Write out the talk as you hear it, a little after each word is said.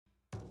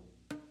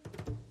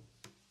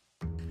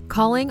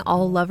Calling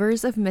all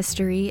lovers of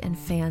mystery and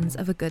fans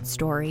of a good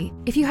story.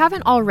 If you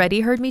haven't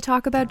already heard me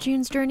talk about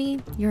June's Journey,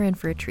 you're in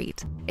for a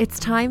treat. It's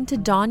time to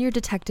don your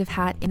detective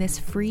hat in this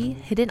free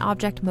hidden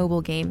object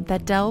mobile game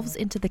that delves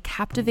into the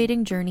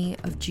captivating journey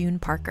of June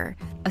Parker,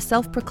 a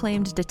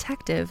self-proclaimed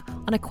detective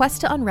on a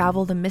quest to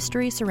unravel the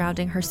mystery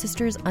surrounding her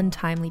sister's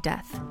untimely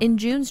death. In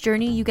June's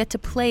Journey, you get to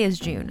play as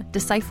June,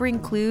 deciphering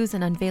clues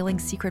and unveiling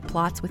secret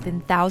plots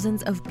within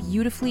thousands of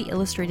beautifully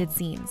illustrated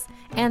scenes.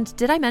 And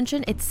did I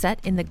mention it's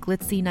set in the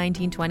glitzy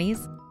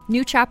 1920s?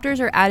 New chapters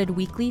are added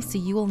weekly, so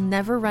you will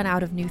never run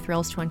out of new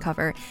thrills to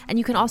uncover, and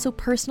you can also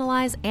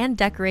personalize and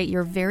decorate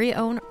your very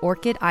own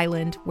Orchid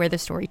Island where the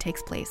story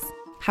takes place.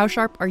 How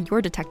sharp are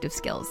your detective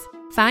skills?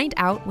 Find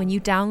out when you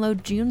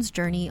download June's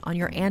Journey on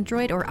your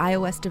Android or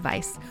iOS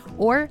device,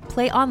 or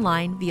play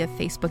online via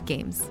Facebook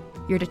Games.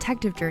 Your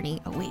detective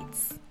journey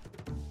awaits.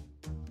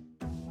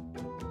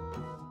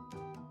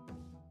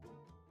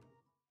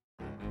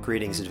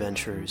 Greetings,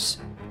 adventurers.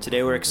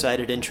 Today we're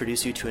excited to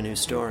introduce you to a new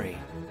story,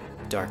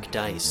 Dark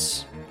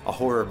Dice, a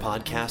horror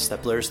podcast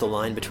that blurs the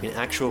line between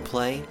actual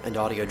play and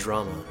audio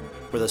drama,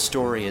 where the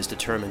story is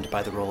determined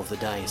by the roll of the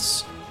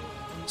dice.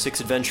 6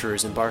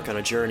 adventurers embark on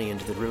a journey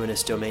into the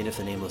ruinous domain of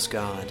the Nameless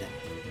God.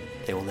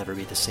 They will never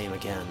be the same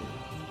again.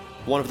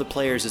 One of the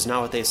players is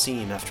not what they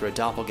seem after a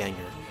doppelganger,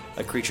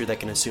 a creature that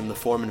can assume the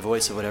form and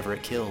voice of whatever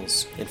it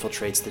kills,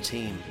 infiltrates the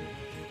team.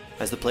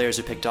 As the players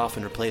are picked off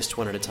and replaced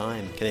one at a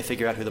time, can they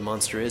figure out who the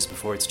monster is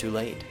before it's too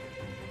late?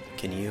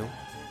 Can you?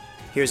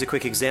 Here's a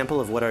quick example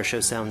of what our show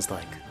sounds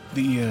like.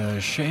 The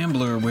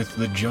shambler with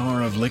the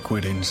jar of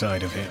liquid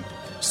inside of him.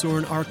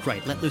 Soren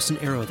Arkwright let loose an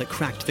arrow that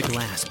cracked the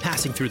glass,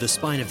 passing through the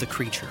spine of the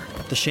creature.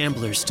 The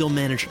shambler still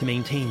managed to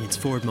maintain its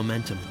forward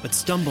momentum, but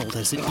stumbled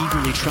as it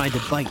eagerly tried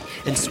to bite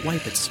and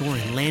swipe at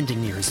Soren,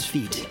 landing near his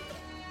feet.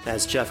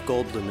 As Jeff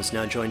Goldblum has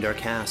now joined our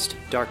cast,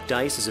 Dark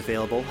Dice is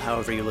available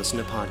however you listen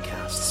to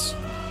podcasts.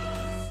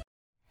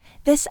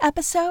 This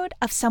episode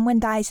of Someone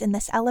Dies in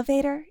This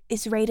Elevator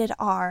is rated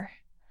R.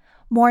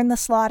 Mourn the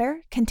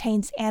Slaughter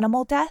contains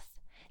animal death,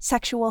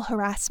 sexual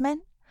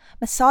harassment,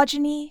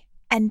 misogyny,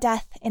 and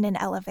death in an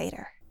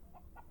elevator.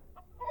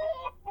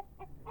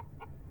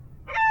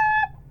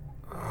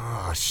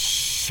 Oh,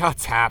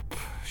 shut up,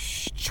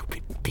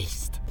 stupid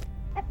beast.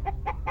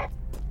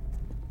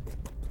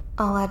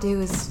 All I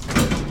do is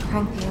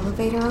crank the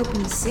elevator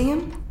open to see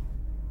him.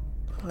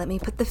 Let me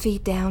put the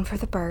feet down for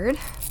the bird.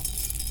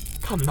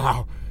 Come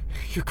now.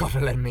 You gotta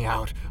let me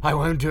out. I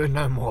won't do it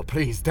no more.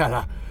 Please,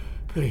 Della.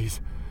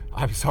 Please.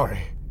 I'm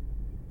sorry.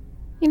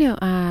 You know,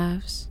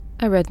 Ives,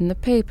 I read in the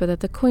paper that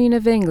the Queen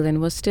of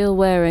England was still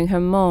wearing her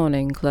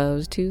mourning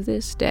clothes to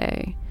this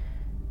day.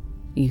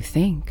 You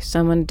think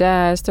someone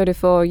dies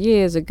 34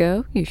 years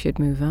ago, you should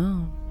move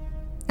on.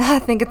 I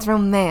think it's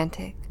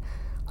romantic.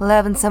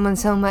 Loving someone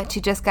so much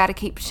you just gotta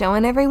keep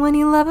showing everyone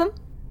you love them.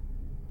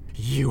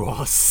 You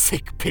are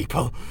sick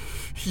people.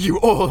 You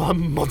all are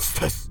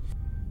monsters.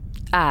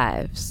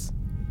 Ives,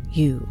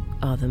 you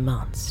are the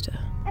monster.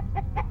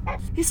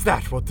 Is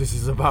that what this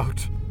is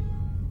about?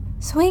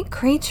 Sweet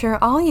creature,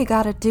 all you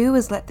gotta do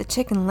is let the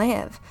chicken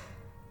live.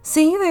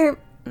 See, there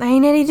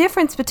ain't any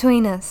difference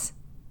between us.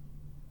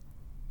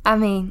 I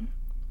mean,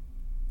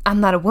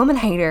 I'm not a woman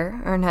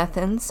hater or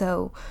nothing,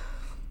 so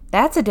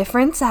that's a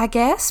difference, I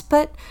guess,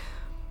 but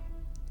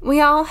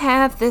we all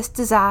have this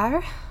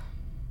desire.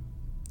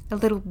 A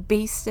little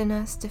beast in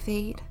us to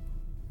feed.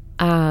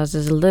 Ours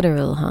is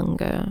literal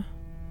hunger.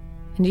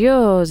 And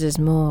yours is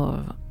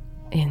more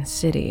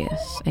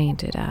insidious,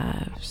 ain't it,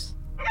 Ives?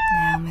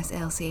 Now, Miss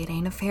Elsie, it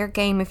ain't a fair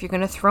game if you're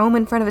gonna throw him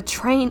in front of a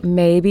train.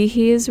 Maybe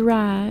he is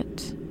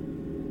right.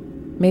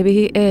 Maybe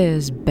he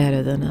is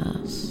better than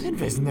us. Then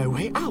there's no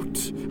way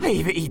out. I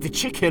either eat the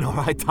chicken or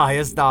I die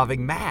a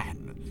starving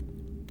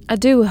man. I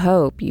do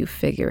hope you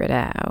figure it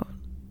out.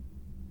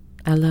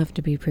 I love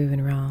to be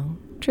proven wrong,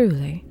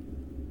 truly.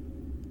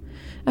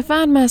 I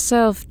find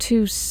myself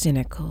too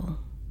cynical.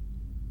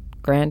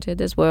 Granted,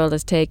 this world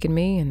has taken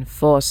me and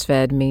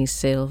force-fed me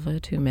silver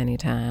too many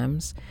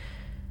times,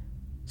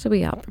 so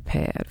we are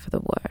prepared for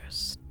the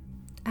worst.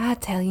 I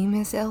tell you,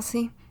 Miss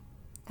Elsie,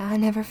 I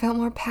never felt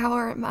more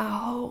power in my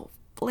whole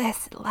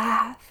blessed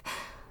life.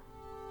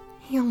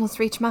 He almost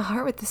reached my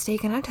heart with the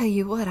stake, and I tell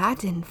you what, I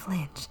didn't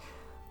flinch.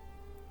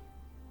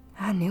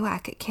 I knew I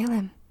could kill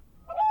him.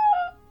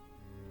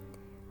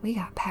 We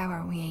got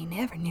power we ain't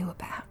never knew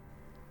about.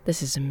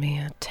 This is a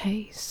mere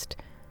taste.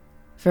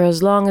 For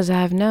as long as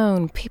I've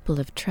known, people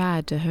have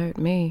tried to hurt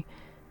me.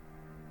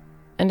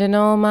 And in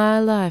all my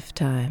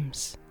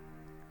lifetimes,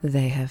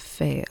 they have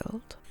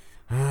failed.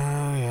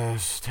 Ah,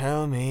 yes.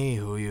 Tell me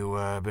who you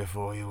were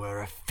before you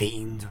were a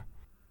fiend.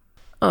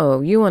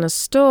 Oh, you want a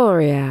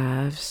story,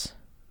 Ives?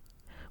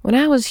 When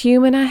I was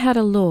human, I had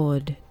a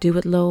lord do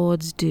what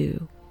lords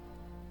do.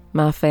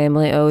 My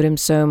family owed him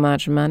so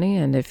much money,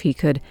 and if he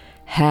could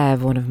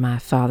have one of my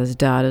father's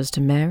daughters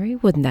to marry,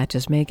 wouldn't that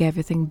just make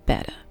everything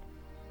better?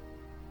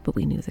 But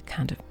we knew the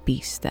kind of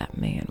beast that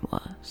man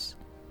was.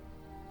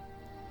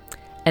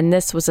 And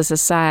this was a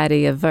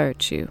society of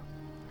virtue.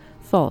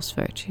 False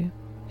virtue,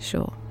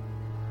 sure.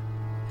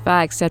 If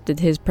I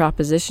accepted his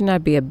proposition,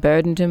 I'd be a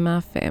burden to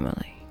my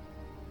family.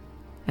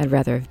 I'd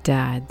rather have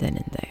died then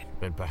and there.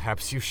 Then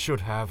perhaps you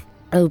should have.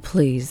 Oh,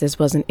 please, this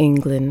wasn't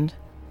England.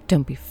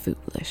 Don't be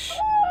foolish.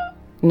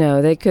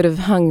 No, they could have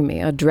hung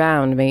me or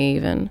drowned me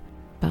even.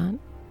 But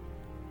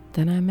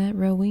then I met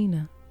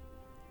Rowena.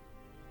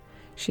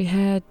 She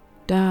had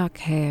dark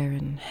hair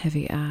and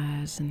heavy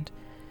eyes, and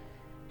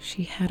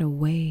she had a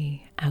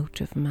way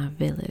out of my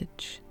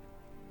village.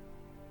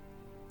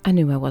 I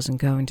knew I wasn't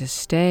going to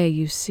stay,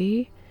 you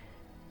see,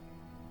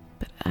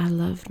 but I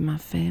loved my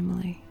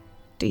family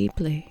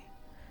deeply,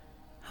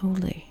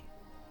 wholly.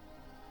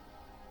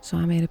 So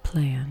I made a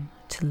plan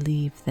to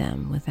leave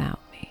them without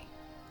me.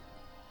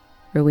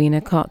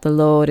 Rowena caught the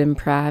Lord in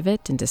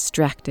private and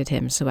distracted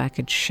him so I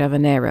could shove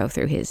an arrow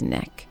through his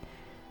neck.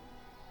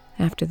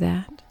 After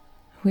that,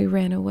 we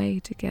ran away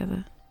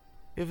together.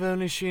 If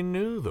only she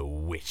knew the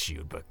witch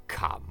you'd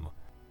become.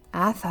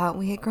 I thought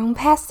we had grown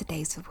past the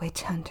days of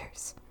witch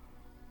hunters.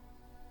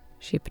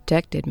 She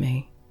protected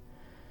me.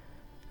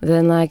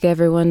 Then, like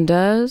everyone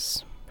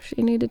does,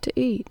 she needed to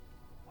eat.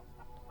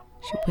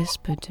 She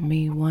whispered to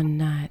me one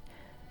night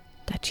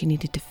that she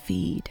needed to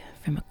feed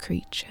from a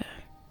creature,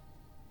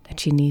 that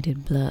she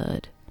needed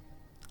blood,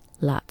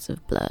 lots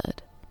of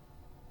blood.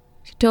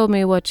 She told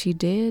me what she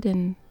did,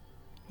 and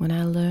when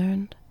I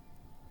learned,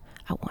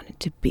 I wanted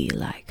to be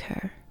like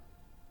her.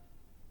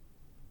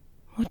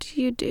 What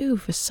do you do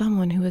for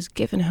someone who has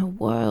given her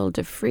world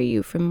to free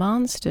you from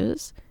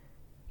monsters?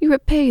 You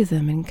repay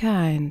them in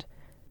kind.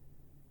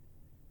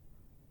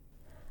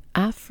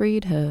 I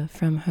freed her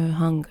from her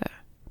hunger,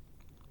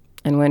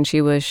 and when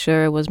she was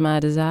sure it was my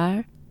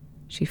desire,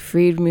 she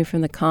freed me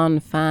from the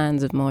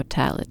confines of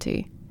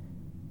mortality.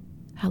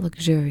 How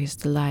luxurious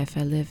the life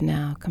I live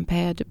now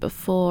compared to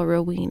before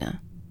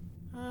Rowena.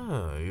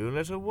 Oh, you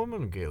let a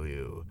woman kill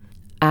you.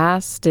 I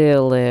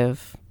still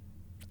live.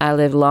 I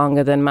live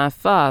longer than my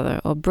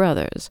father or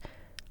brothers,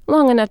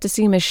 long enough to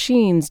see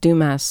machines do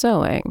my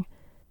sewing,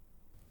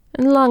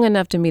 and long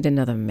enough to meet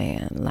another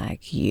man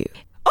like you.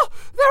 Oh,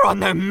 there are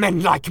no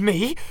men like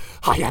me.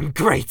 I am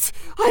great.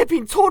 I have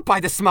been taught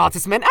by the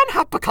smartest men and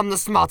have become the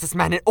smartest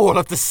man in all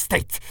of the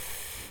state.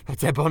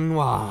 De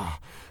Bonnoir,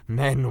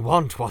 men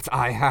want what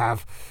I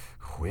have.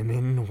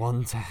 Women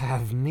want to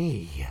have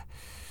me.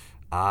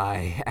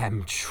 I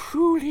am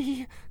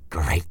truly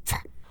great.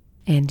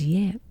 And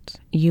yet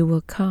you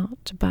were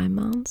caught by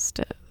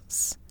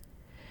monsters.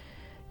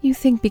 You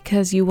think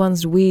because you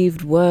once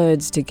weaved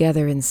words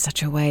together in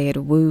such a way it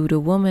wooed a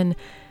woman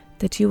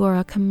that you are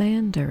a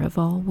commander of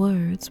all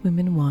words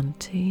women want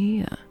to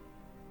hear.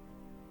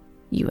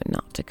 You are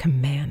not a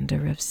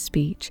commander of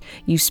speech.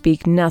 You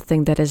speak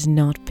nothing that has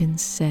not been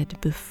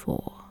said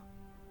before.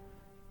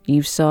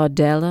 You saw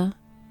Della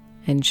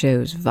and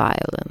chose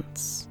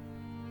violence.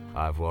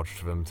 I've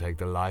watched them take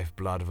the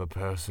lifeblood of a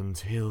person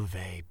till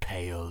they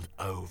paled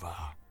over.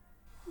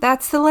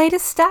 That's the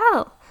latest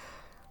style.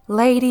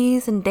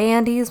 Ladies and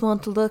dandies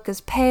want to look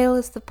as pale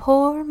as the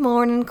poor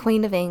mourning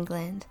Queen of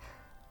England.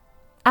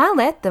 I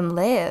let them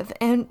live,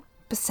 and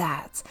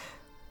besides,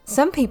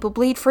 some people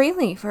bleed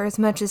freely for as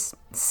much as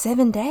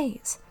 7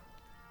 days.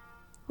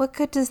 What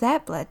good does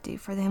that blood do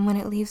for them when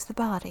it leaves the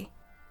body?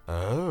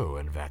 Oh,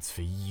 and that's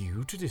for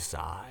you to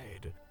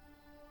decide.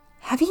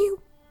 Have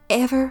you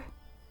ever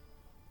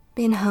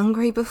been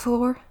hungry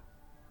before?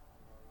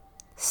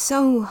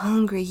 So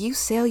hungry you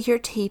sell your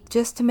teeth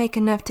just to make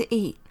enough to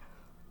eat.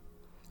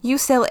 You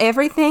sell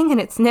everything and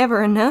it's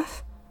never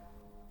enough?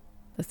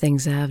 The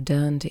things I've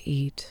done to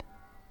eat,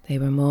 they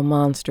were more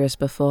monstrous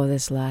before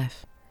this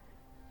life.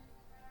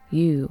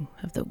 You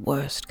have the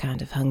worst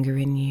kind of hunger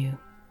in you.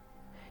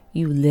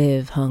 You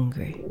live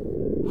hungry.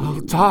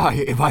 I'll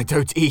die if I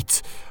don't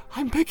eat.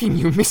 I'm begging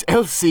you, Miss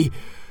Elsie.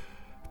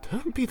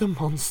 Don't be the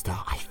monster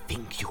I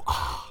think you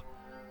are.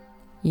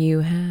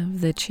 You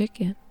have the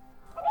chicken.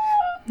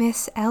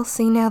 Miss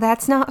Elsie, now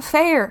that's not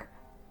fair.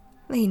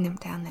 Leading him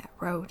down that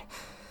road.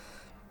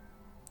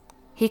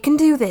 He can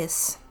do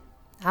this,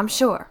 I'm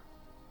sure.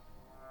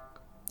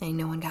 Ain't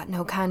no one got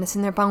no kindness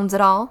in their bones at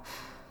all.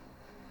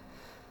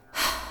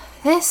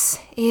 This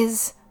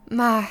is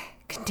my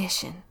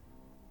condition.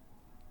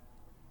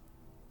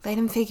 Let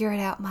him figure it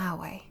out my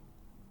way.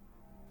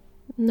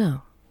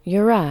 No,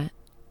 you're right.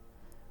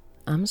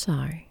 I'm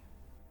sorry.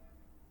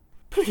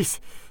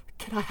 Please,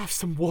 can I have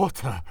some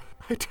water?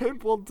 I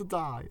don't want to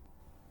die.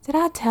 Did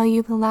I tell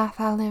you the life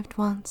I lived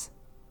once?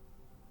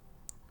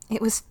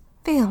 It was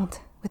filled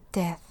with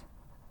death.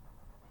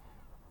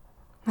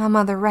 My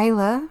mother,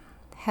 Rayla,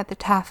 had the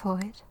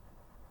typhoid.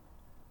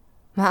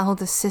 My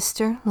oldest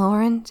sister,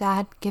 Lauren,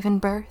 died giving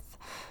birth.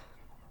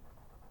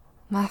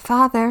 My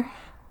father,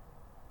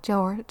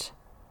 George,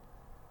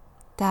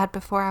 died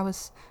before I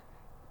was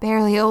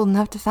barely old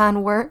enough to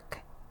find work.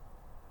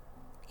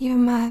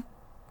 Even my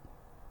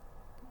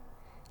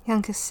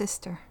youngest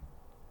sister,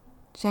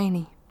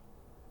 Janie,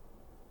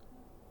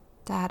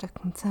 died of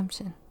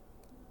consumption.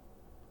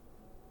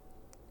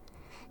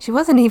 She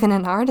wasn't even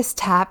an artist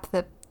type,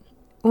 the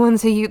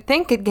ones who you'd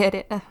think could get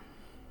it.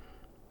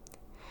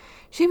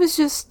 She was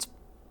just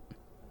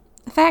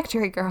a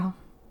factory girl,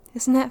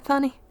 Isn't that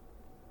funny?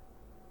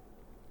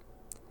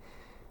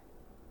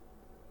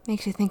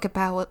 Makes you think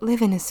about what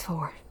living is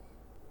for.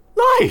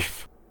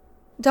 Life!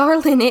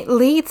 Darling, it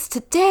leads to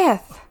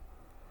death.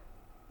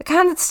 The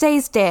kind that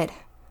stays dead,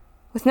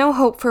 with no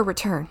hope for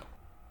return.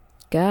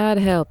 God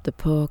help the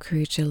poor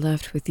creature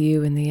left with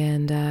you in the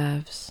end,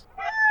 Ives.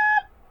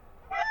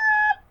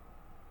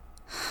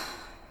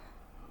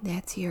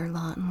 That's your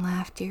lot in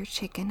life, dear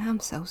chicken. I'm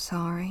so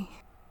sorry.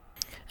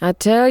 I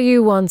tell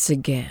you once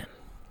again,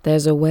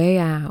 there's a way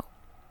out.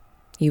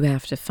 You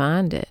have to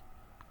find it.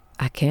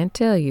 I can't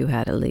tell you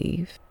how to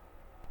leave.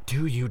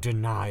 Do you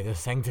deny the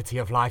sanctity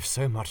of life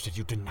so much that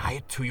you deny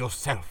it to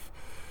yourself?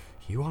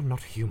 You are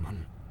not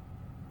human.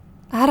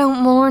 I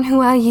don't mourn who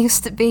I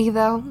used to be,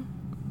 though.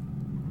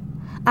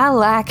 I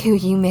like who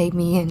you made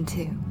me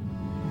into.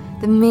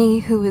 The me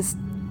who is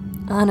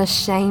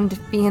unashamed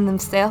of being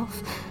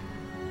themselves.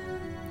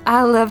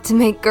 I love to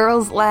make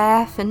girls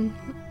laugh and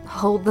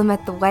hold them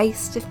at the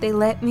waist if they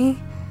let me.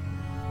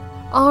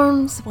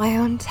 Arms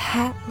wound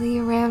tightly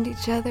around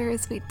each other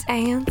as we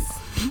dance.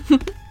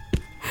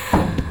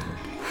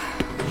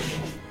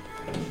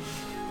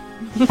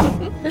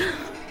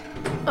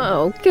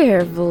 Oh,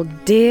 careful,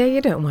 dear. You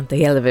don't want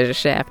the elevator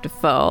shaft to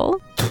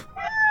fall.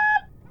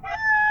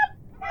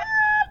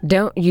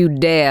 Don't you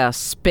dare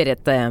spit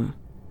at them.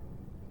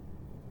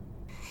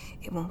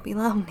 It won't be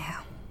long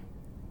now.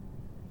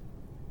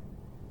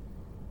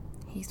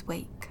 He's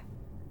weak.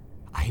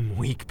 I'm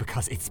weak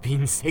because it's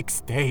been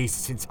 6 days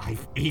since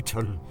I've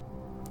eaten.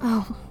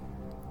 Oh,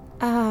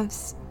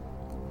 Ives.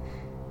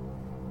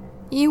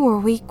 You were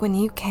weak when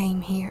you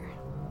came here.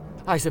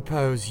 I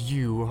suppose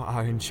you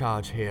are in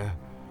charge here.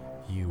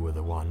 You were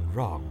the one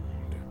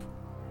wronged.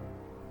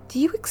 Do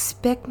you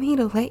expect me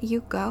to let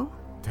you go?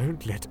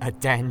 Don't let a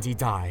dandy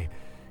die.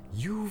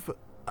 You've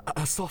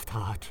a soft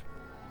heart.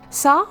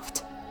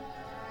 Soft?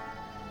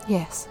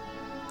 Yes.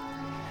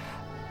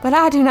 But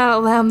I do not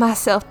allow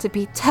myself to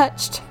be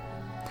touched,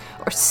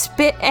 or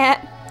spit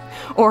at,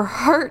 or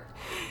hurt.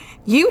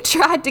 You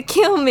tried to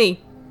kill me.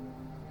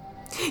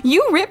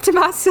 You ripped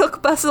my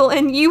silk bustle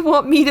and you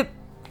want me to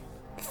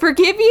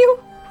forgive you?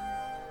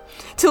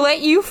 To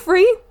let you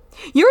free?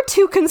 You're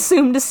too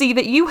consumed to see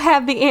that you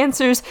have the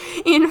answers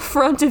in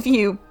front of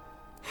you.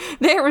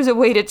 There is a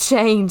way to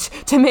change,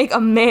 to make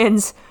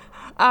amends.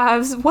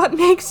 Ives, what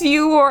makes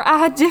you or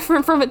I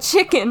different from a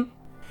chicken?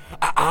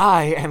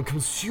 I am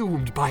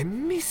consumed by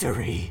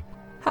misery.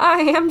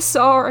 I am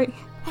sorry.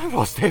 I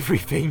lost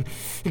everything,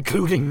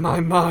 including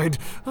my mind.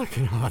 I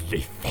can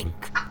hardly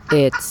think.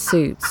 It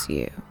suits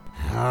you.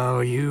 Oh,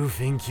 you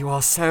think you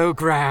are so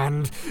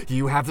grand.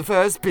 You have the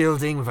first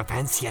building with a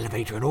fancy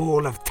elevator in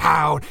all of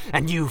town,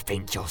 and you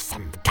think you're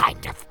some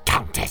kind of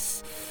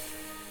countess.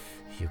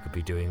 You could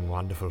be doing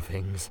wonderful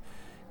things.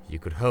 You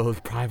could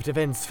hold private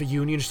events for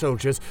Union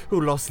soldiers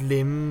who lost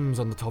limbs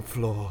on the top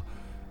floor.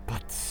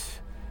 But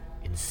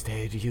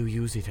instead you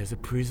use it as a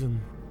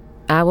prison.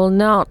 I will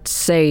not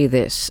say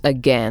this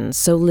again,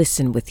 so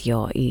listen with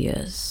your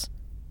ears.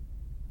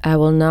 I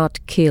will not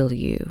kill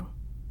you.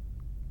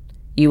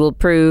 You will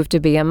prove to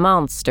be a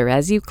monster,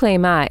 as you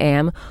claim I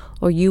am,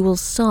 or you will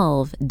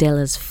solve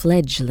Della's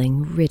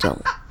fledgling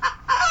riddle.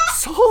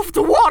 Solved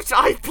what?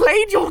 I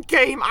played your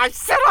game. I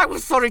said I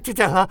was sorry to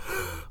Della.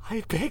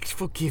 I begged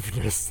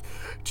forgiveness.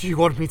 Do you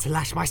want me to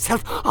lash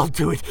myself? I'll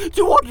do it. Do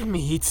you want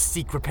me to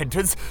seek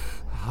repentance?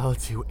 I'll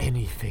do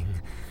anything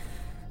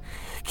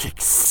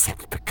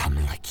except become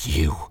like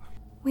you.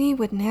 We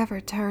would never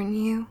turn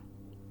you.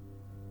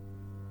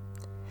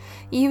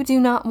 You do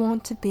not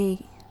want to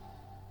be.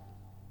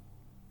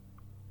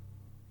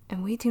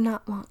 And we do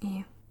not want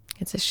you.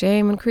 It's a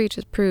shame when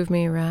creatures prove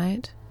me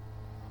right.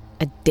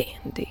 A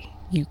dandy.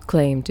 You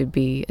claim to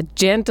be a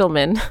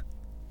gentleman.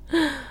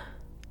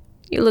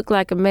 You look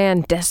like a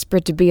man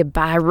desperate to be a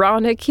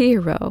Byronic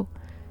hero.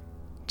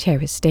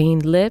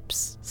 Cherry-stained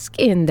lips,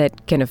 skin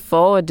that can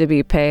afford to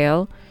be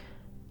pale.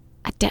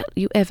 I doubt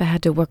you ever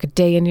had to work a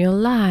day in your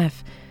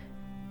life.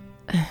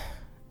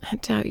 I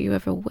doubt you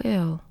ever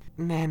will.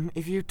 Ma'am,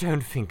 if you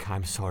don't think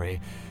I'm sorry,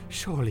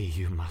 surely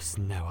you must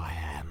know I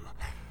am.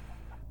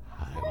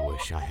 I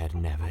wish I had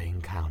never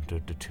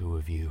encountered the two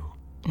of you.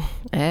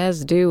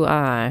 As do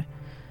I.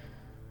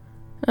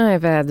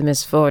 I've had the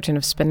misfortune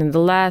of spending the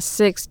last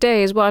 6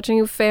 days watching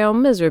you fail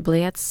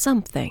miserably at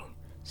something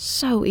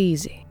so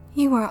easy.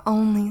 You are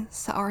only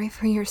sorry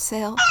for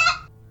yourself.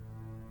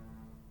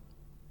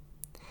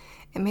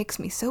 It makes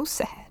me so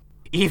sad.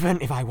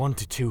 Even if I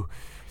wanted to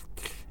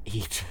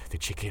eat the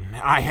chicken,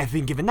 I have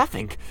been given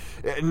nothing.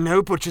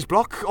 No butcher's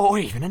block or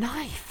even a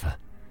knife.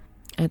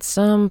 At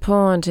some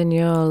point in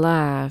your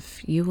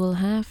life, you will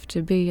have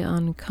to be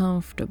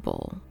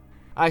uncomfortable.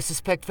 I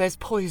suspect there's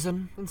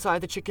poison inside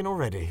the chicken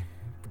already.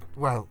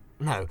 Well,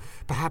 no.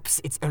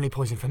 Perhaps it's only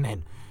poison for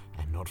men,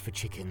 and not for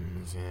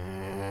chickens.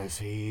 Yes,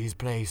 he's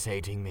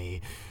placating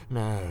me.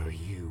 No,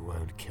 you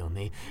won't kill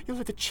me. You'll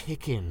let the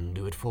chicken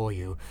do it for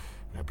you.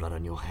 No blood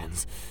on your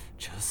hands,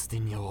 just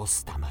in your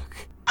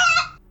stomach.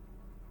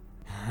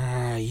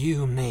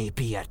 You may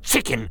be a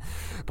chicken,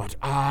 but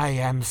I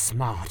am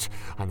smart.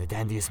 I'm the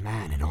dandiest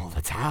man in all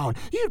the town.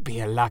 You'd be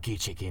a lucky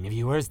chicken if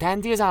you were as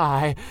dandy as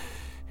I.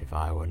 If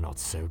I were not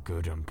so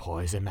good and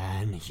poison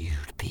man,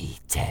 you'd be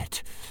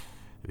dead.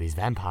 These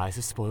vampires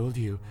have spoiled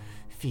you,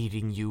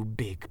 feeding you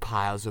big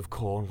piles of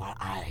corn while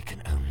I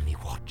can only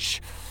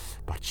watch.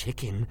 But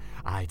chicken,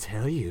 I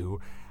tell you,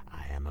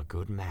 I am a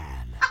good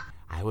man.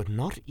 I would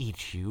not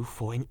eat you,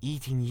 for in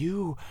eating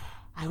you,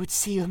 I would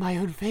seal my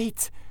own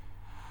fate.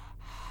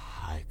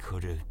 I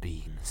could have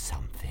been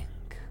something.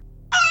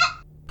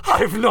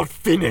 I've not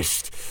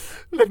finished.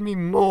 Let me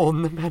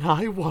mourn the man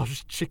I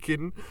was,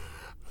 chicken.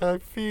 I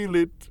feel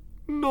it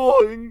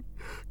gnawing,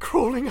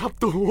 crawling up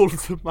the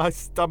walls of my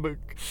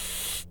stomach,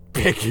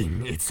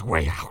 begging its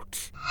way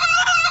out.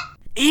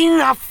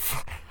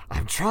 Enough!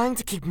 I'm trying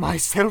to keep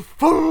myself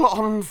full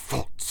on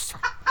thoughts.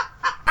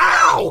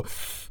 Ow!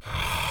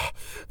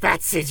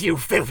 That's it, you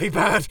filthy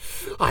bird.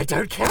 I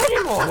don't care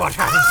anymore what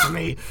happens to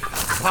me.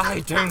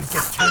 I don't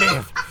get to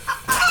live.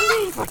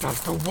 Neither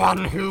does the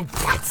one who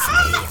bites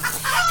me.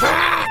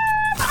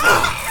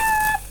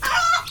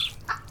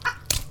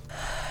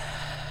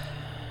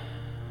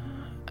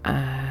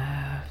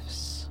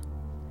 Avs,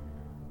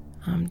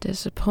 I'm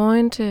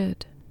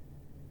disappointed.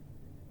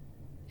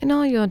 In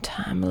all your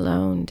time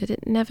alone, did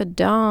it never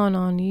dawn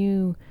on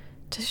you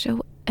to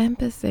show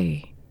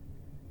empathy?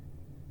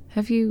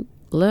 Have you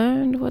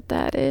learned what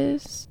that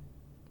is?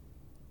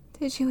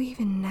 Did you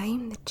even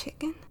name the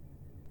chicken?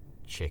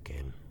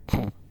 Chicken.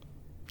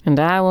 And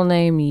I will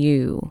name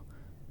you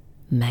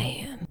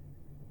Man.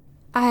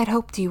 I had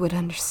hoped you would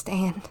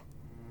understand.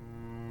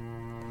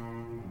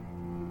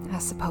 I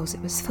suppose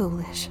it was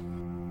foolish.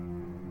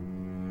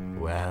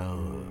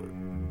 Well,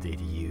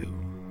 did you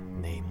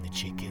name the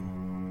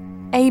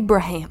chicken?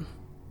 Abraham.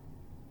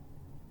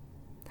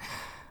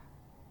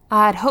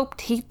 I had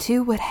hoped he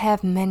too would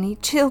have many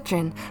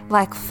children,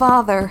 like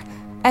Father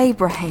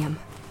Abraham.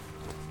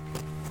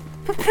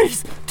 But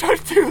please,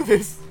 don't do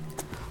this.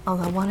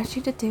 All I wanted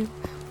you to do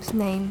was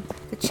name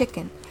the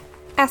chicken.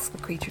 Ask the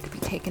creature to be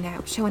taken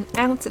out. Show an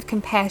ounce of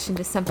compassion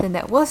to something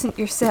that wasn't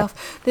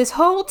yourself. This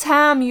whole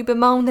time you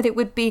bemoaned that it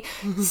would be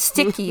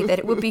sticky, that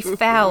it would be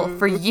foul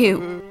for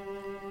you.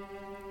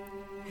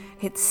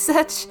 It's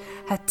such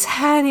a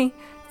tiny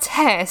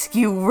task,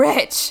 you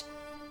wretch,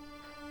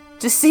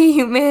 to see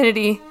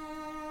humanity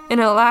in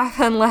a life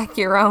unlike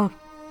your own.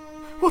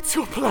 What's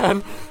your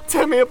plan?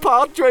 Tear me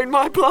apart, drain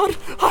my blood?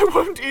 I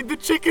won't eat the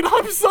chicken,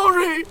 I'm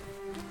sorry.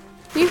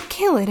 You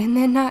kill it and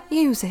then not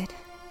use it.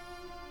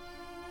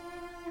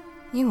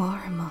 You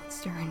are a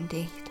monster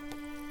indeed.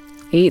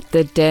 Eat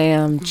the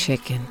damn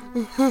chicken.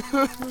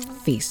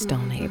 Feast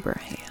on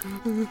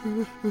Abraham.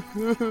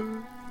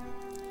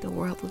 The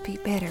world would be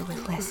better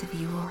with less of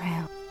you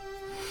around.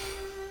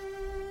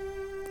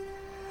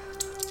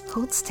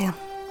 Hold still,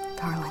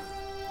 darling.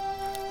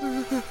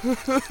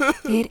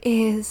 It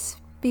is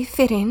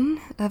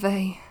befitting of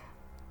a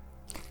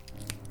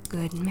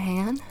good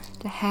man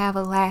to have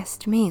a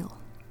last meal.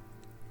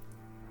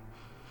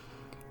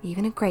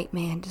 Even a great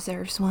man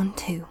deserves one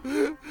too.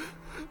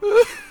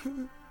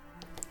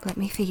 Let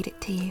me feed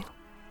it to you.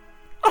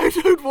 I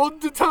don't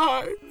want to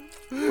die.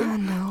 I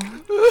know.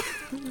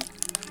 You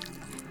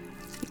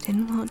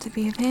didn't want to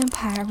be a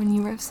vampire when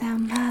you were of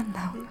sound mind,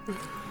 though.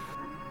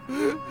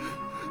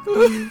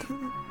 And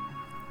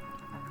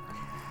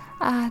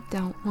I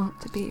don't want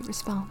to be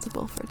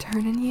responsible for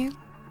turning you.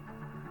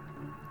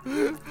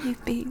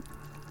 You'd be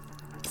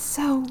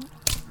so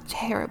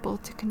terrible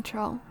to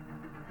control.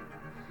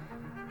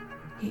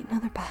 Eat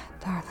another bite,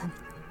 darling.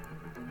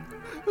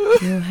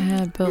 You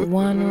had but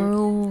one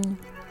rule.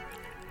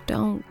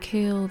 Don't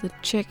kill the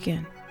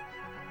chicken.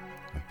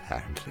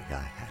 Apparently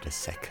I had a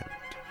second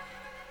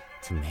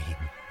to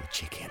name the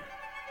chicken.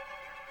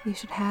 You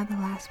should have the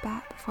last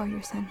bite before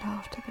you're sent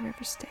off to the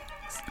river Styx.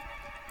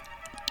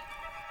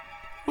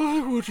 Why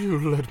would you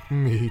let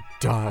me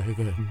die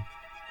then?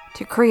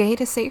 To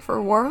create a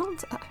safer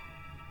world?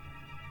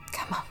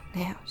 Come on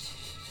now.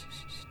 Shh.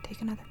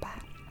 Take another bite.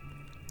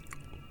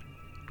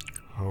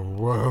 A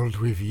world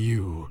with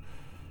you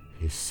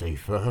is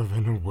safer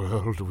than a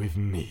world with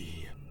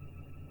me.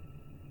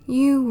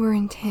 You were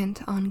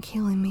intent on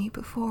killing me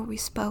before we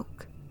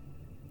spoke.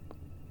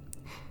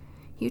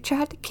 You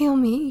tried to kill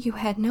me. You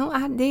had no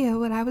idea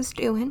what I was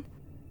doing.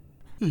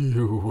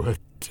 You were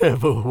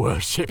devil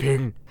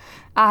worshipping.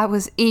 I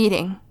was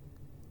eating.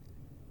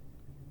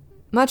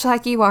 Much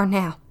like you are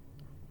now.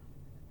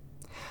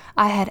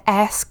 I had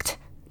asked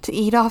to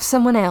eat off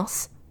someone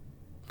else.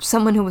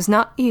 Someone who was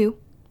not you.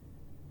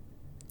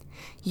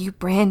 You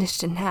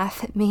brandished a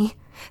knife at me,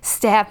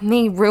 stabbed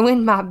me,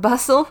 ruined my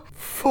bustle.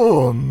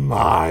 For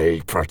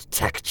my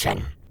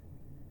protection.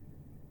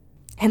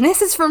 And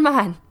this is for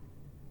mine.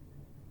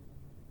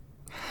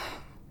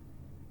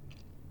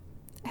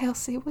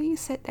 Elsie, will you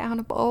set down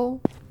a bowl?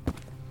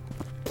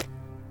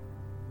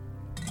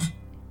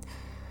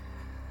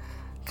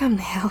 Come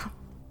now.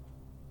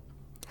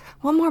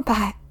 One more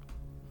bite,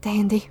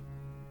 Dandy.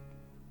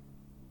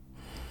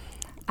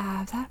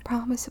 I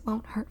promise it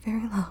won't hurt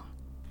very long.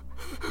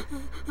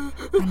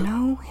 I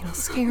know it'll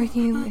scare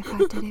you if I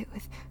did it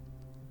with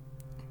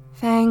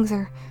fangs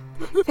or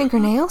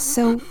fingernails,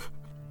 so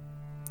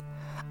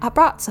I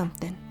brought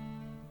something.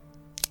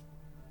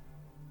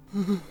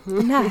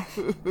 A knife.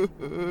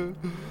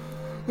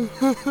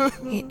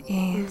 It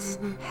is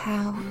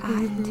how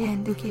I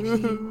intend to give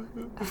you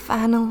a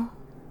final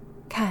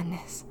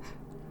kindness.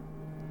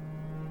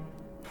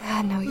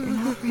 I know you're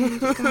not ready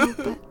to go,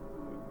 but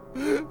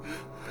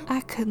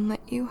I couldn't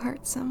let you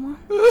hurt someone.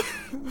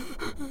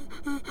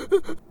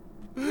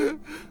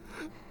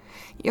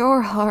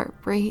 Your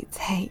heart breeds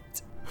hate.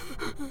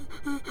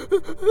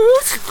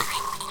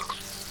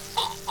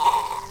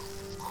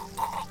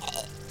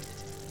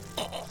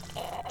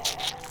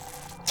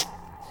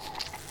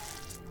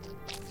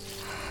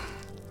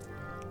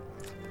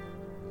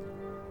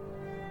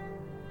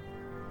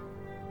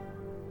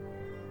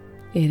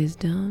 It is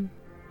done.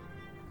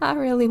 I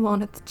really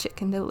wanted the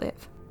chicken to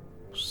live.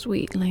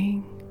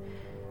 Sweetling,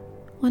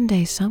 one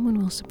day someone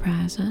will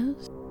surprise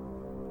us.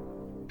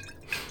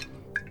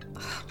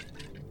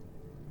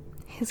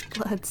 His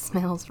blood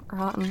smells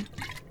rotten.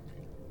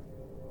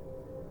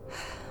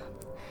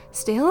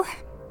 Still,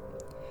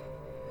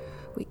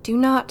 we do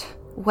not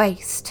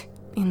waste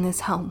in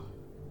this home.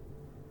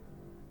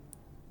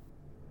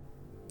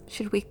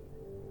 Should we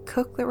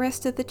cook the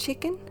rest of the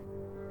chicken?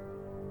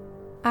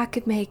 I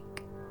could make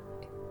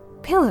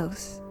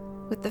pillows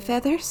with the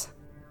feathers.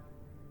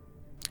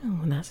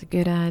 Oh, that's a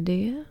good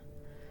idea.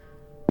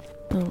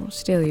 Don't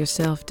steal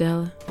yourself,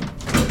 Della.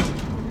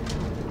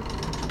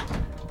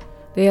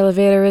 The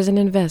elevator is an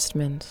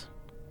investment.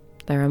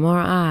 There are more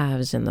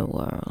Ives in the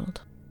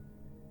world.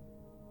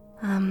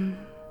 I'm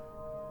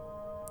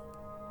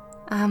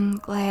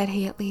glad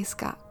he at least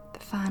got the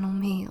final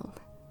meal.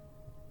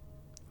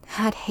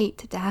 I'd hate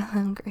to die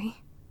hungry.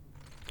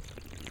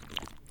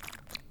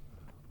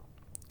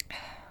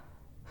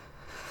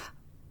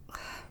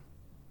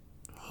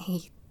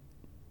 He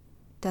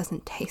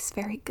doesn't taste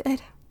very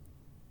good.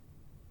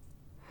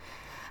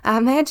 I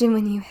imagine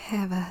when you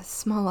have as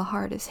small a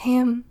heart as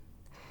him,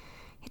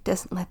 it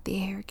doesn't let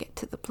the air get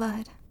to the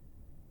blood.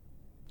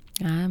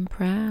 I'm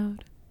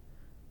proud.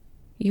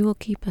 You will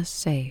keep us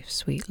safe,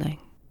 sweetling.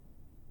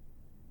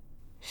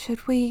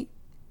 Should we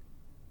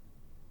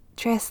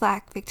dress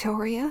like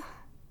Victoria?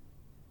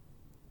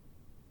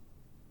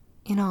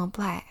 In all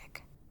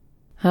black?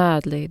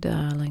 Hardly,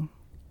 darling.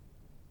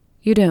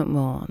 You don't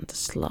mourn the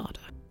slaughter.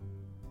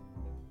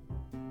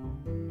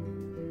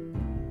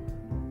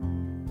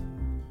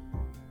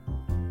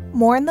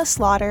 Mourn the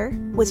Slaughter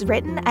was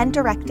written and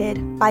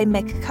directed by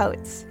Mick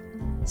Coates.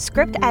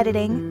 Script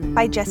editing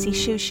by Jesse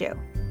Shushu.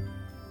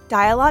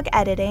 Dialogue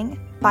editing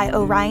by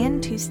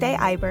Orion Tuesday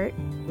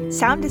Ibert.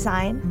 Sound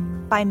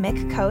design by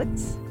Mick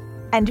Coates.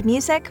 And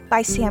music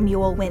by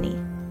Samuel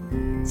Winnie.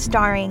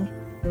 Starring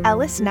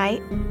Ellis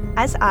Knight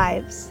as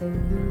Ives,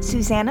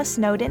 Susanna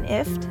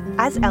Snowden-Ift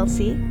as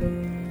Elsie,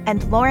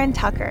 and Lauren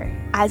Tucker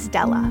as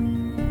Della.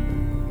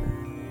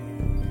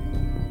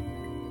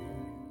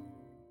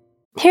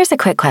 Here's a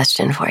quick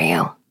question for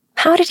you.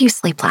 How did you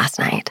sleep last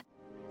night?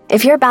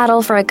 If your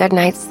battle for a good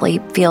night's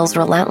sleep feels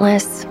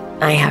relentless,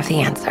 I have the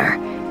answer.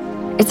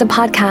 It's a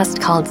podcast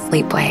called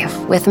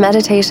Sleepwave, with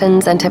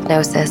meditations and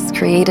hypnosis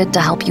created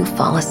to help you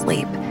fall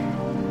asleep.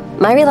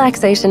 My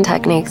relaxation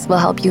techniques will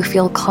help you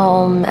feel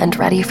calm and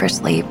ready for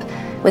sleep,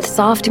 with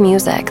soft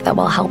music that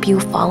will help you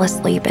fall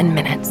asleep in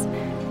minutes.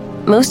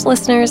 Most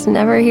listeners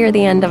never hear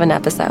the end of an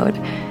episode.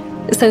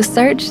 So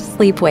search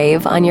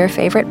Sleepwave on your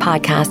favorite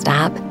podcast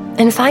app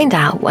and find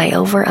out why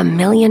over 1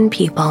 million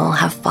people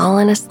have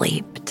fallen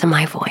asleep to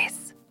my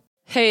voice.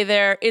 Hey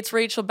there, it's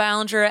Rachel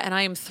Ballinger, and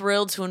I am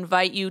thrilled to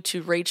invite you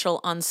to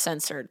Rachel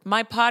Uncensored,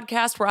 my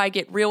podcast where I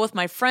get real with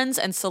my friends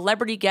and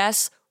celebrity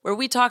guests, where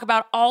we talk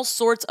about all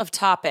sorts of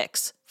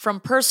topics. From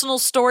personal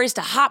stories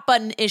to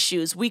hot-button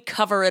issues, we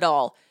cover it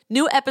all.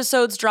 New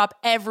episodes drop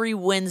every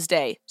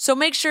Wednesday, so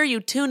make sure you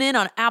tune in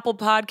on Apple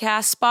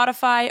Podcasts,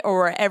 Spotify,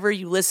 or wherever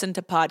you listen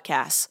to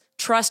podcasts.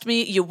 Trust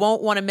me, you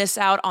won't want to miss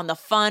out on the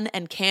fun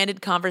and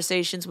candid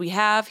conversations we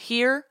have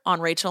here on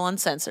Rachel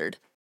Uncensored.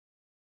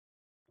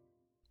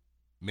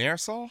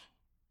 Marisol?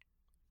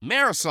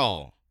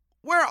 Marisol!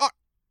 Where are...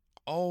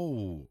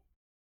 Oh.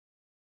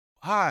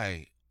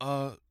 Hi.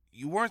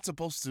 You weren't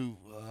supposed to,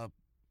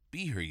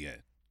 be here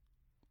yet.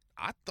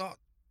 I thought...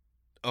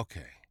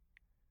 Okay.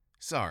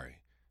 Sorry.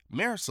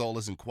 Marisol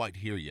isn't quite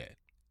here yet.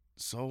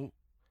 So,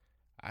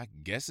 I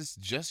guess it's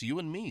just you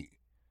and me.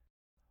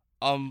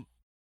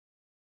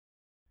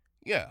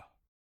 Yeah.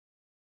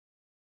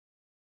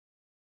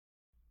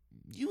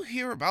 You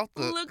hear about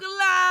the... Look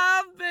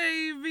alive,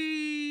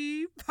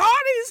 baby!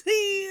 Party's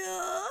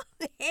here!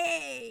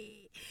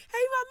 Hey! Hey,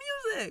 my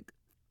music!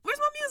 Where's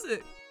my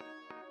music?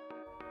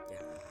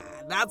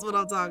 Yeah, that's what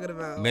I'm talking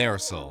about.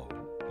 Marisol,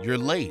 you're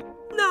late.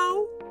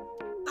 No.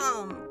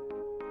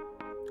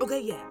 Okay,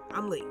 yeah,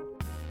 I'm late.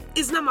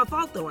 It's not my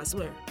fault, though, I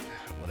swear.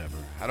 Whatever.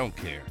 I don't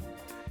care.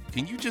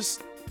 Can you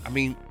just...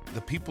 the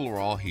people are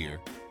all here.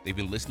 They've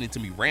been listening to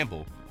me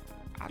ramble.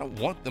 I don't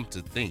want them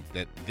to think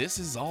that this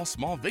is all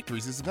small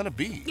victories is gonna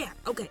be. Yeah,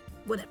 okay,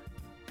 whatever.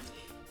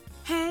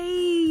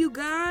 Hey, you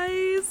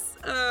guys.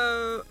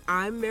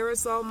 I'm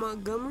Marisol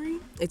Montgomery.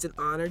 It's an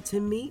honor to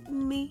meet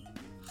me.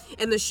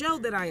 And the show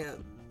that I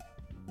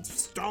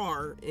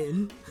star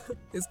in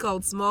is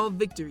called Small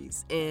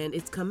Victories, and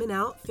it's coming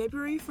out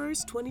February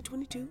 1st,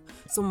 2022.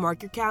 So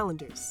mark your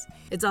calendars.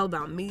 It's all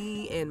about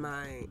me and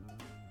my...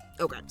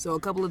 Okay, so a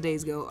couple of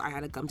days ago, I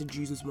had a come to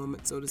Jesus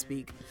moment, so to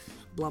speak.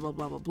 Blah, blah,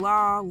 blah, blah,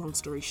 blah. Long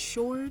story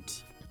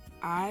short,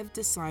 I've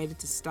decided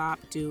to stop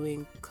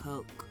doing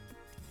coke.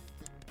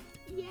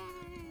 Yay!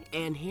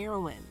 And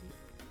heroin.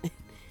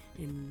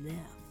 And meth.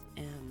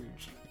 And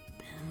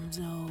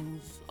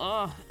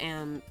benzos.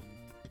 And...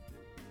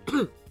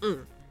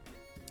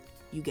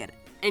 You get it.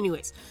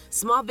 Anyways,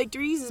 Small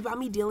Victories is about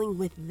me dealing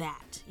with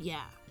that.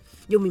 Yeah.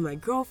 You'll meet my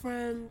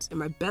girlfriend and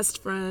my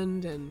best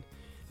friend and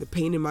the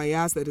pain in my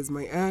ass that is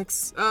my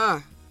ex.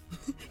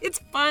 It's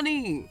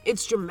funny.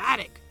 It's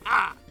dramatic.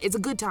 It's a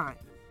good time.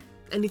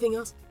 Anything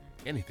else?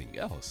 Anything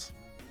else?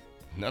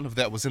 None of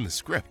that was in the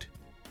script.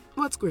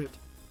 What script?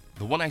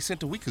 The one I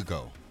sent a week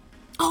ago.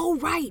 Oh,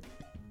 right.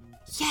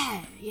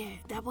 Yeah,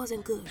 that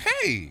wasn't good.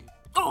 Hey!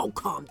 Oh,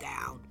 calm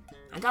down.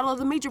 I got all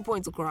the major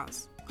points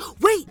across.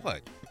 Wait!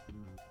 What?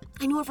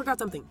 I knew I forgot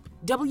something.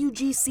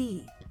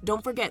 WGC.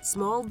 Don't forget,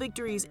 Small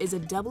Victories is a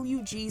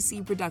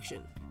WGC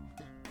production.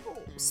 Oh,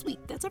 sweet.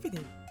 That's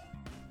everything.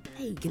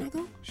 Hey, can I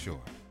go?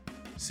 Sure.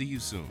 See you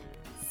soon.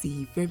 See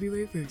you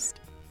February 1st.